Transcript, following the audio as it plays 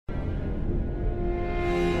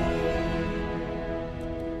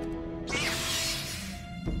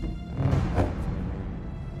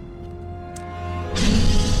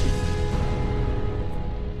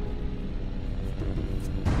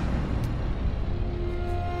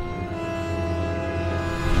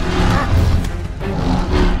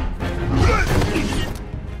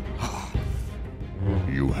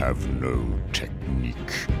have no technique.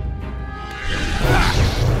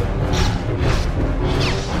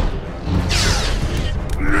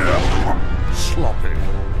 Sloppy.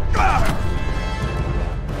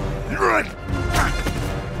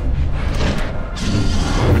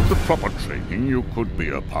 With the proper training, you could be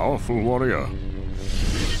a powerful warrior.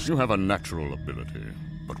 You have a natural ability,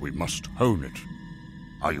 but we must hone it.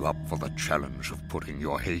 Are you up for the challenge of putting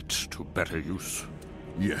your hate to better use?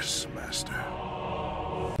 Yes, Master.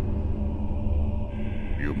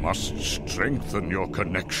 You must strengthen your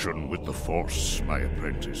connection with the Force, my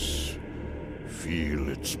apprentice. Feel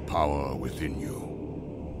its power within you.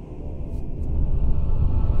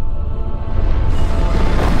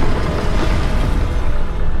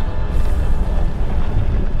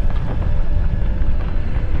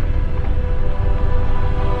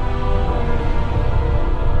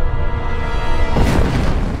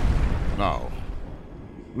 Now,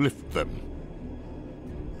 lift them.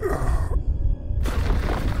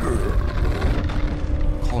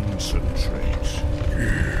 Concentrate.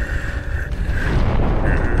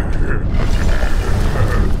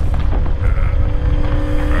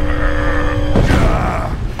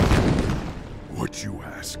 What you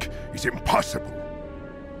ask is impossible.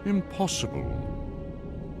 Impossible?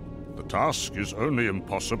 The task is only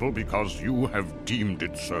impossible because you have deemed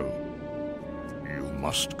it so. You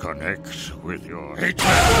must connect with your hatred.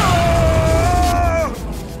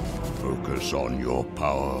 Focus on your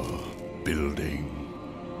power building.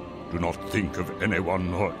 Do not think of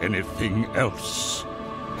anyone or anything else.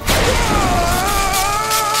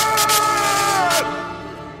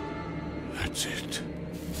 That's it.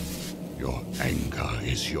 Your anger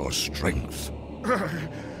is your strength. I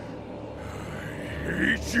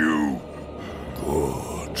hate you.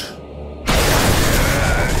 Good.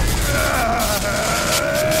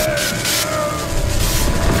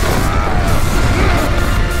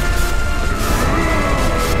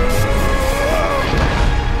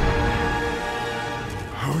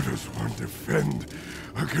 How does one defend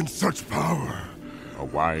against such power? A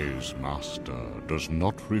wise master does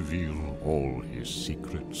not reveal all his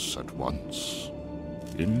secrets at once.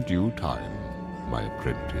 In due time, my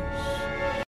apprentice.